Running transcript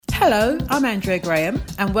Hello, I'm Andrea Graham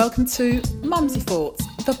and welcome to Mumsy Thoughts,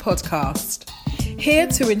 the podcast. Here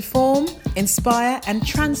to inform, inspire and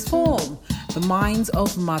transform the minds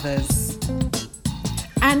of mothers.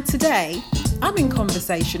 And today, I'm in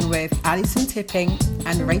conversation with Alison Tipping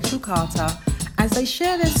and Rachel Carter as they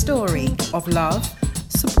share their story of love,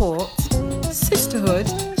 support, sisterhood,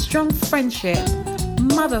 strong friendship,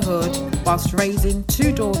 motherhood, whilst raising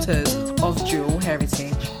two daughters of dual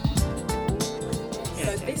heritage.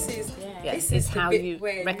 So this is how bit you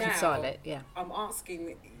where reconcile now it. Yeah, I'm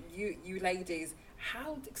asking you ladies,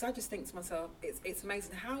 how? Because I just think to myself, it's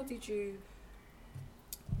amazing. How did you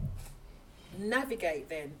navigate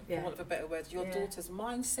then, for want of a better word, your daughter's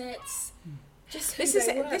mindsets? Just this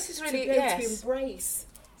is really to embrace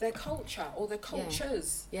their culture or their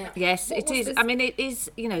cultures. Yes, it is. I mean, it is.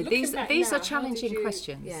 You know, these are challenging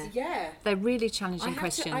questions. They're really challenging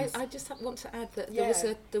questions. I just want to add that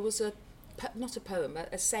there was a not a poem,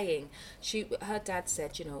 a saying. Her dad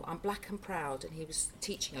said, you know, I'm black and proud, and he was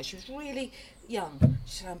teaching her. She was really young.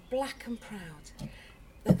 She said, I'm black and proud.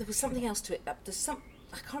 There was something else to it. I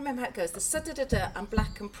can't remember how it goes. I'm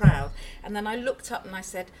black and proud. And then I looked up and I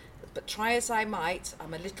said, but try as I might,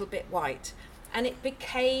 I'm a little bit white. And it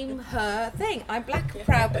became her thing. I'm black and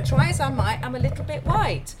proud, but try as I might, I'm a little bit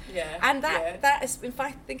white. And that is, in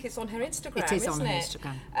fact, I think it's on her Instagram. It is isn't on her it?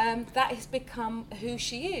 Instagram. That has become who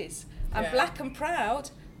she is. I'm black and proud,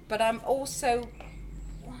 but I'm also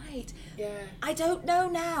white. I don't know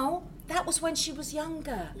now. That was when she was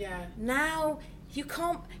younger. Now you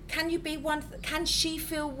can't. Can you be one? Can she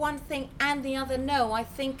feel one thing and the other? No. I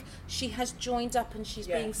think she has joined up and she's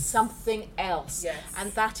being something else.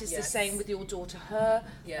 And that is the same with your daughter. Her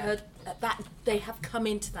that they have come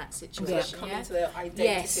into that situation. Come into their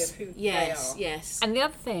identity of who they are. Yes. And the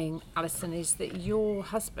other thing, Alison, is that your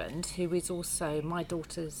husband, who is also my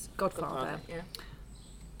daughter's godfather,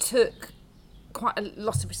 took quite a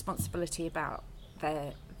lot of responsibility about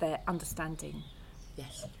their understanding.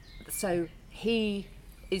 Yes. So he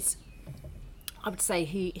is, I would say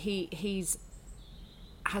he's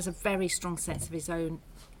has a very strong sense of his own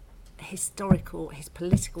his political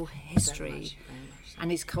history, Very much. and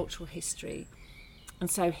his cultural history. And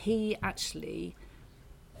so he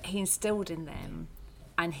instilled in them,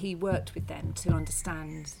 and he worked with them to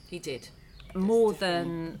understand. He did. More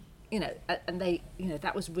than, and they,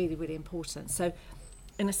 that was really, really important. So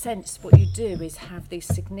in a sense, what you do is have these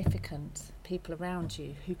significant people around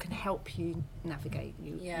you who can help you navigate.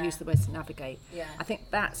 You use the words navigate. I think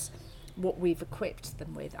that's what we've equipped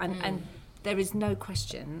them with. And there is no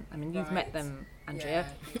question, I mean, you've met them, Andrea.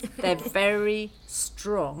 They're very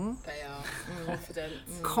strong. They are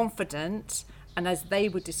confident, and as they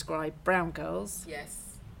would describe, brown girls.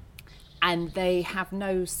 Yes. And they have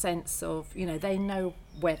no sense of, they know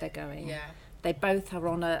where they're going. They both are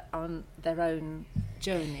on their own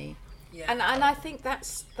journey. And I think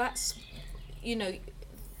that's that's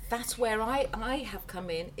where I have come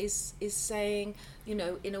in is saying,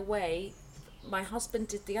 in a way, my husband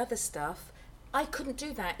did the other stuff. I couldn't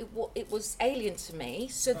do that. It was alien to me.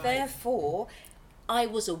 So therefore, I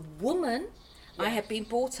was a woman. I had been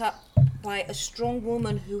brought up by a strong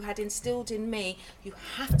woman who had instilled in me, you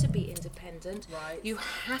have to be independent. You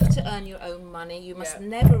have to earn your own money. You must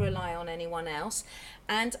never rely on anyone else.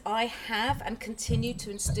 And I have and continue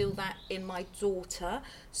to instill that in my daughter.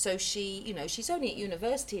 So she, she's only at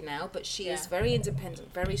university now, but she is very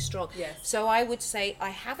independent, very strong. So I would say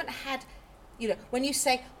I haven't had, when you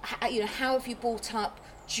say, how have you brought up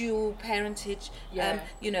dual parentage,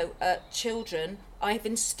 children, I've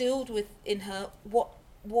instilled in her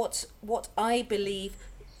what I believe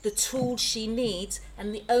the tools she needs,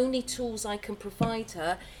 and the only tools I can provide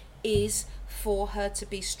her is for her to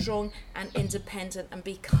be strong and independent and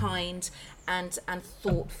be kind and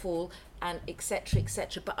thoughtful and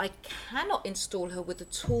etc. But I cannot install her with a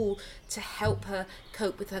tool to help her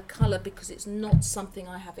cope with her colour because it's not something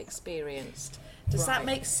I have experienced. Does that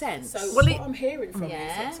make sense? So what I'm hearing from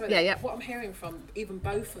what I'm hearing from even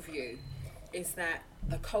both of you is that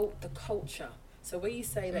the culture. So when you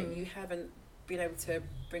say that you haven't been able to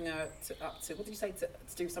bring her up to, what did you say, to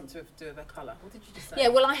do something to do with her colour? What did you just say? Yeah,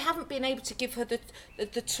 well, I haven't been able to give her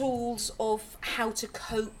the tools of how to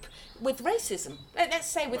cope with racism. Let's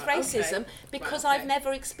say with racism, because I've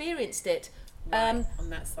never experienced it. On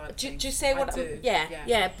that side. Do you say what? I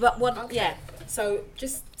do. But what? Okay. Yeah. So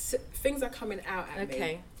just things are coming out at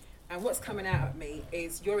me. And what's coming out at me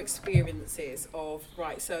is your experiences of,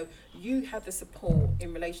 so you have the support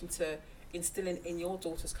in relation to instilling in your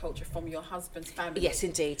daughter's culture from your husband's family. Yes,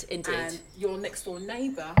 indeed. And your next door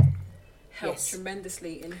neighbour helped Yes.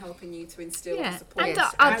 tremendously in helping you to instill Yeah, the support. and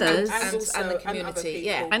Yes, others. and also- the and other community, people.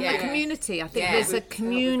 yeah. And yeah. the community, I think Yeah. there's a With- to help with the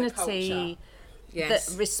community culture. Yes.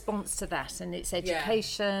 that responds to that, and it's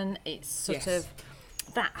education, it's sort Yes. of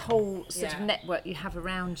that whole sort of Yeah. network you have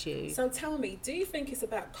around you. So tell me, do you think it's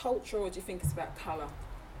about culture or do you think it's about colour?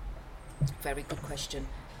 Very good question.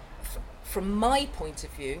 From my point of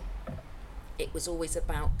view, it was always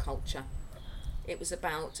about culture. It was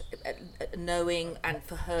about knowing, and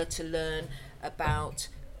for her to learn about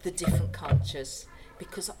the different cultures,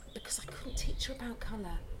 because I couldn't teach her about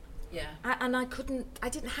colour. Yeah. And I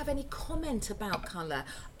didn't have any comment about colour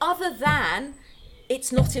other than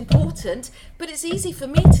it's not important, but it's easy for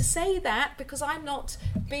me to say that because I'm not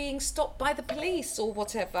being stopped by the police or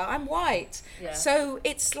whatever. I'm white. Yeah. So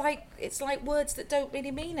it's like words that don't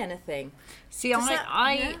really mean anything. See, Does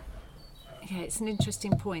that- yeah, it's an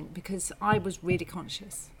interesting point because I was really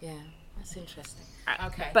conscious. Yeah, that's interesting.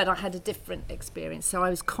 Okay. But I had a different experience. So I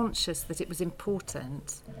was conscious that it was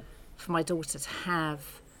important for my daughter to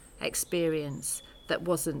have experience that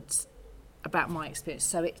wasn't about my experience.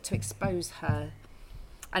 So to expose her.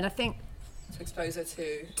 And I think to expose her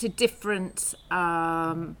to different,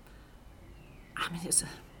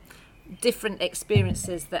 different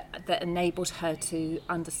experiences that enabled her to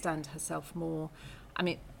understand herself more. I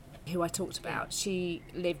mean, who I talked about, she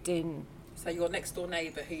lived in... So your next door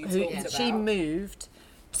neighbour who you who talked about. she moved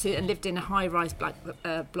to and lived in a high-rise block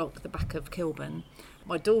at the back of Kilburn.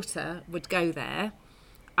 My daughter would go there,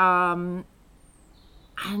 and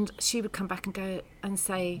she would come back and go and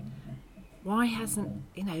say, why hasn't,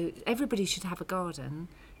 everybody should have a garden,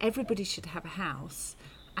 everybody should have a house.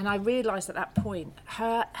 And I realised at that point,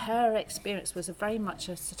 her experience was very much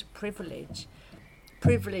a sort of privileged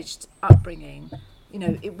upbringing.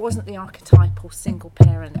 It wasn't the archetypal single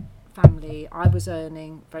parent family. I was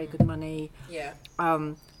earning very good money. Yeah.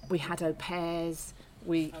 We had au pairs.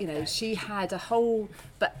 Okay. She had a whole,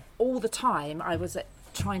 but all the time I was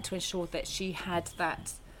trying to ensure that she had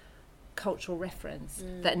that cultural reference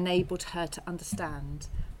that enabled her to understand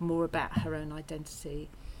more about her own identity.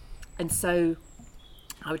 And so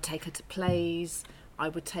I would take her to plays, I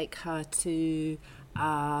would take her to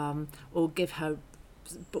or give her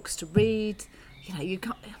books to read. You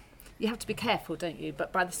have to be careful, don't you?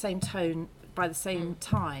 But by the same time,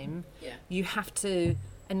 Yeah. you have to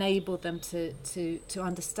enable them to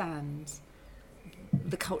understand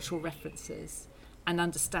the cultural references and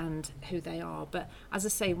understand who they are. But as I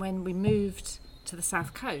say, when we moved to the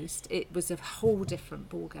South Coast, it was a whole different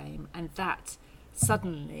ball game, and that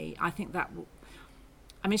suddenly, I think that,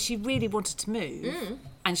 she really wanted to move,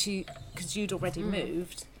 and because you'd already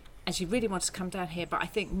moved, and she really wanted to come down here, but I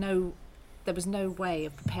think there was no way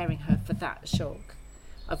of preparing her for that shock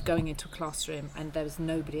of going into a classroom and there was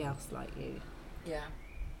nobody else like you. Yeah.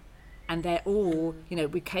 And they're all,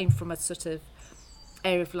 we came from a sort of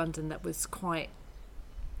area of London that was quite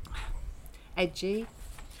edgy.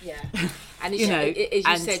 Yeah. And as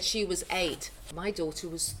you said, she was 8. My daughter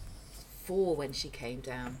was 4 when she came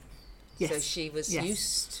down. Yes. So she was Yes.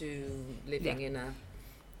 used to living in a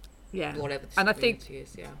Yeah. whatever. And I think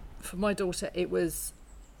community is, yeah. for my daughter, it was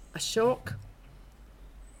a shock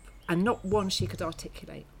and not one she could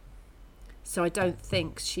articulate. So I don't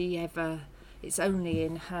think she ever, it's only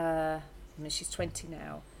in her, she's 20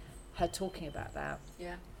 now, her talking about that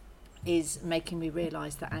Yeah. is making me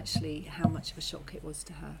realise that actually how much of a shock it was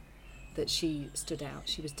to her, that she stood out,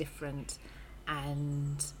 she was different,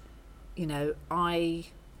 and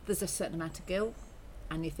there's a certain amount of guilt,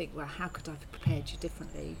 and you think, well, how could I have prepared you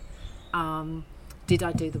differently? Did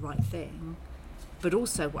I do the right thing? But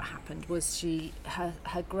also what happened was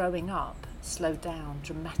her growing up slowed down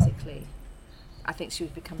dramatically. I think she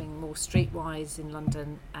was becoming more streetwise in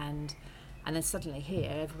London, and then suddenly here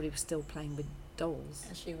everybody was still playing with dolls.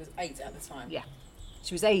 And she was 8 at the time. Yeah,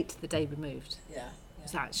 she was 8 the day we moved. Yeah. It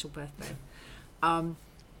was her actual birthday.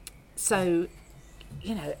 So,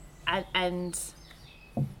 and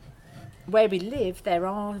where we live, there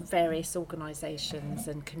are various organisations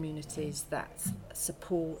and communities that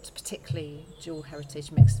support, particularly dual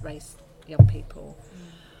heritage, mixed race young people.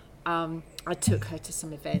 I took her to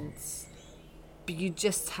some events, but you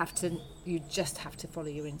just have to follow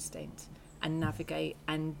your instinct and navigate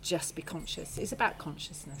and just be conscious. It's about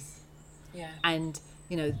consciousness. Yeah. And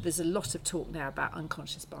there's a lot of talk now about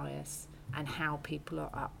unconscious bias and how people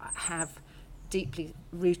have deeply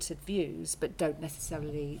rooted views but don't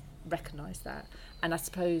necessarily recognise that. And I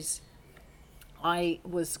suppose I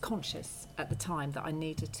was conscious at the time that I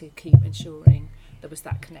needed to keep ensuring there was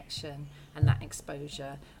that connection and that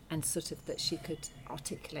exposure, and sort of that she could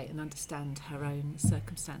articulate and understand her own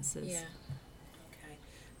circumstances. Yeah. Okay.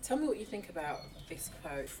 Tell me what you think about this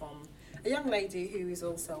quote from a young lady who is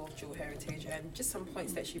also of dual heritage, and just some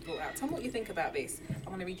points that she brought out. Tell me what you think about this. I'm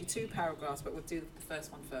going to read you 2 paragraphs, but we'll do the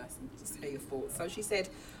first one first and just hear your thoughts. So she said,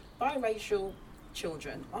 biracial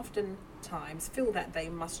children oftentimes feel that they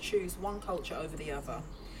must choose one culture over the other.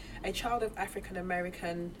 A child of African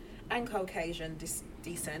American and Caucasian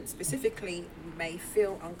descent specifically may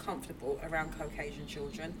feel uncomfortable around Caucasian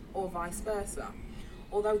children, or vice versa.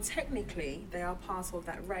 Although technically they are part of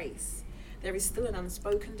that race, there is still an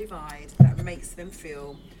unspoken divide that makes them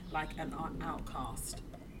feel like an outcast.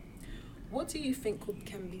 What do you think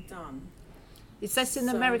can be done? Is this an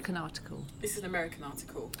American article? This is an American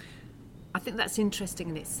article. I think that's interesting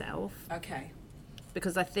in itself. Okay.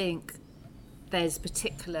 Because I think there's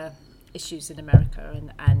particular issues in America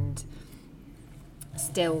and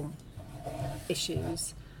still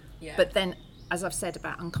issues. Yeah. But then, as I've said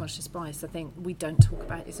about unconscious bias, I think we don't talk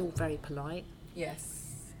about it. It's all very polite. Yes.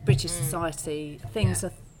 British society, things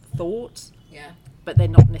are thought, but they're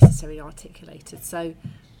not necessarily articulated. So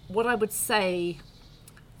what I would say,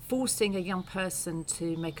 forcing a young person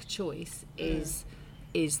to make a choice is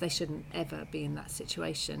they shouldn't ever be in that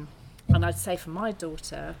situation. And I'd say for my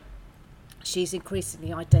daughter, she's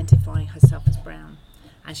increasingly identifying herself as brown,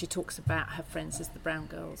 and she talks about her friends as the brown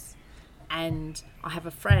girls. And I have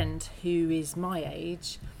a friend who is my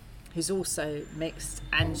age, who's also mixed,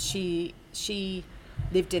 and she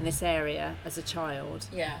lived in this area as a child.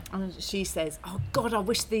 Yeah. And she says, oh God, I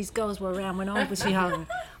wish these girls were around when I was young.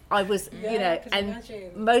 I was, you know, and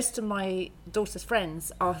imagine. most of my daughter's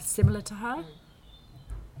friends are similar to her.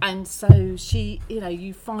 And so she, you know,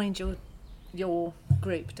 you find your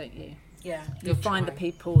group, don't you? Yeah. You find the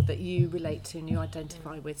people that you relate to and you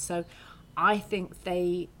identify with. So I think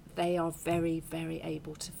they are very, very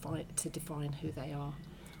able to define who they are.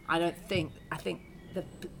 I think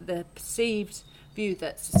the perceived view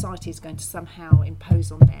that society is going to somehow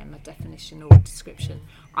impose on them a definition or a description,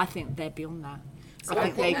 I think they're beyond that. So I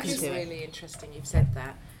think they that can is do it. really interesting you've said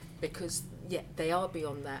that, because they are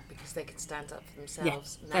beyond that, because they can stand up for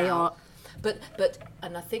themselves now. They are. But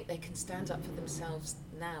and I think they can stand up for themselves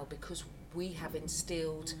now because we have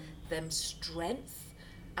instilled them strength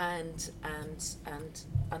and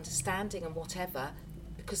understanding and whatever,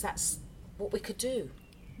 because that's what we could do.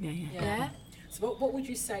 Yeah. So what would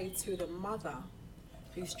you say to the mother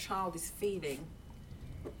whose child is feeling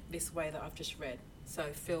this way that I've just read? So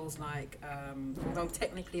it feels like, although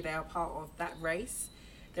technically they are part of that race,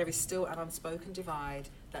 there is still an unspoken divide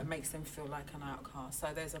that makes them feel like an outcast. So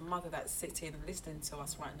there's a mother that's sitting listening to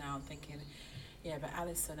us right now and thinking, yeah, but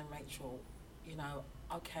Alison and Rachel, you know,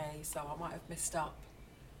 okay, so I might have messed up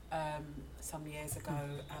some years ago,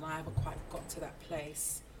 and I haven't quite got to that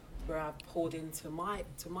place where I've poured into my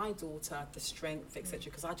daughter the strength, etc.,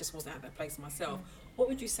 because I just wasn't at that place myself. What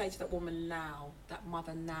would you say to that woman now, that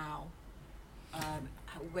mother now,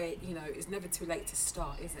 where, you know, it's never too late to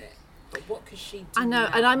start, is it? But what could she do? I know,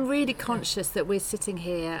 now? and I'm really conscious that we're sitting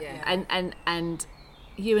here and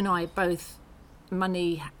you and I both,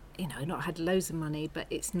 money, you know, not had loads of money, but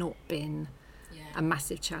it's not been a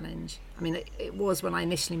massive challenge. I mean, it was when I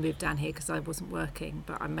initially moved down here because I wasn't working,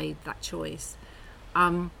 but I made that choice.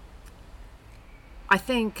 I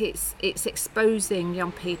think it's exposing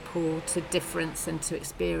young people to difference and to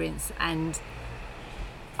experience, and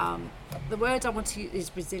the word I want to use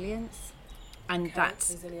is resilience, and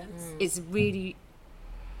that is really,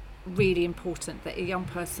 really important, that a young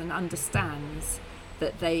person understands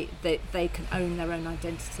that they can own their own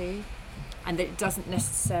identity, and that it doesn't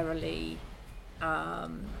necessarily,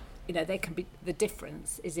 you know, they can be, the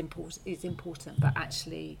difference is important, but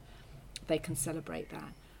actually they can celebrate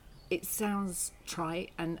that. It sounds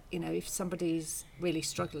trite, and you know, if somebody's really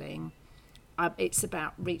struggling, it's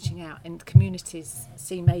about reaching out, and communities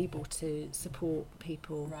seem able to support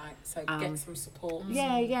people. Right, so get some support.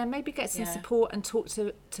 Maybe get some support and talk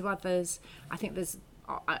to others. I think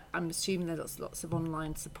I'm assuming there's lots of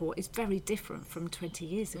online support. It's very different from 20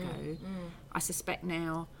 years ago, I suspect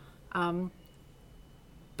now.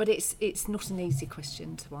 But it's not an easy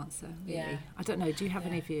question to answer, really. Yeah. I don't know, do you have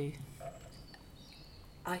any view?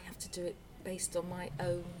 I have to do it based on my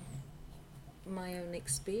own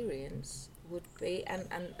experience, would be, and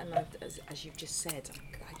as you've just said,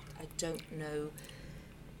 I don't know.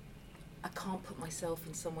 I can't put myself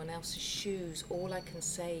in someone else's shoes. All I can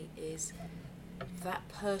say is that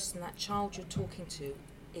person, that child you're talking to,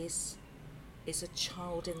 is a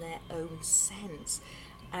child in their own sense,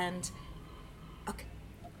 and okay,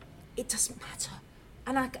 it doesn't matter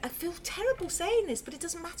And I feel terrible saying this, but it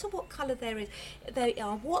doesn't matter what colour they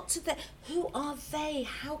are. Who are they?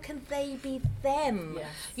 How can they be them? Yes.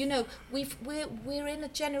 You know, we're in a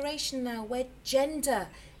generation now where gender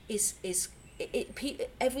is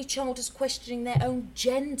every child is questioning their own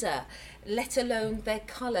gender, let alone their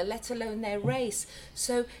colour, let alone their race.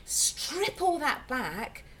 So strip all that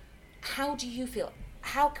back. How do you feel?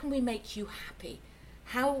 How can we make you happy?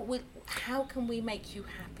 How can we make you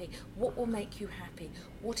happy? What will make you happy?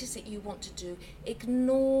 What is it you want to do?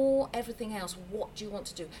 Ignore everything else. What do you want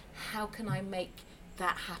to do? How can I make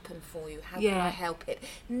that happen for you? How can I help it?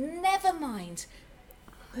 Never mind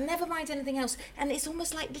anything else. And it's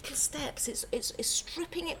almost like little steps. It's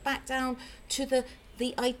stripping it back down to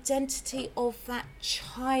the identity of that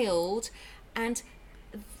child, and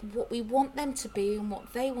what we want them to be and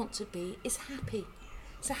what they want to be is happy.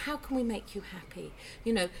 So how can we make you happy?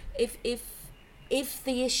 You know, if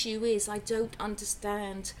the issue is I don't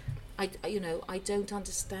understand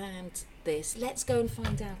this, let's go and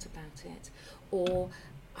find out about it. Or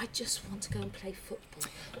I just want to go and play football,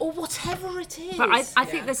 or whatever it is. But I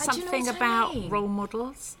think there's Do you know something what I about mean? role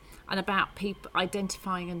models and about people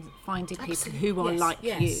identifying and finding Absolutely. people who are like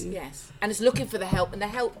you. Yes, and it's looking for the help, and the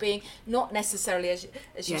help being not necessarily, as you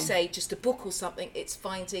Yeah. say, just a book or something. It's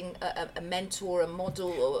finding a mentor, a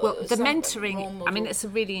model, or Well, the role mentoring, I model. mean, it's a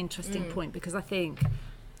really interesting point, because I think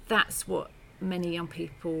that's what many young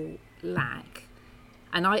people lack.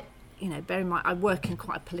 And bear in mind, I work in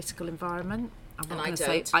quite a political environment. I'm not going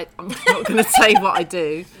to say what I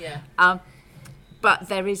do. Yeah. But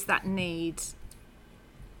there is that need,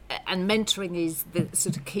 and mentoring is the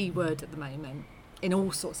sort of key word at the moment in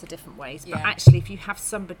all sorts of different ways. But Yeah. actually, if you have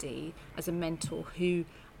somebody as a mentor who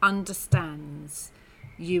understands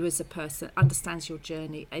you as a person, understands your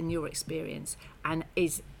journey and your experience, and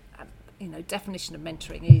is, definition of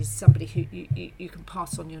mentoring is somebody who you can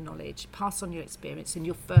pass on your knowledge, pass on your experience, and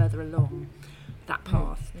you're further along that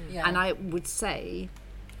path. Yeah. And I would say,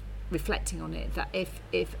 reflecting on it, that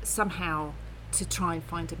if somehow to try and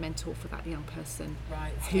find a mentor for that young person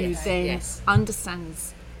Right. who Yes. then Yes.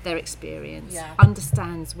 understands their experience, Yeah.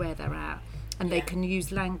 understands where they're at, and they Yeah. can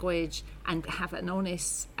use language and have an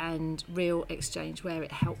honest and real exchange where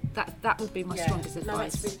it helps. That would be my strongest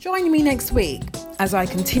advice. That's really Join me next week as I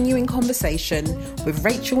continue in conversation with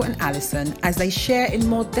Rachel and Alison as they share in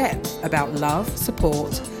more depth about love,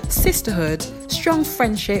 support, sisterhood, strong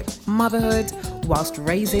friendship, motherhood, whilst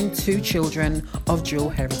raising 2 children of dual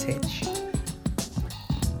heritage.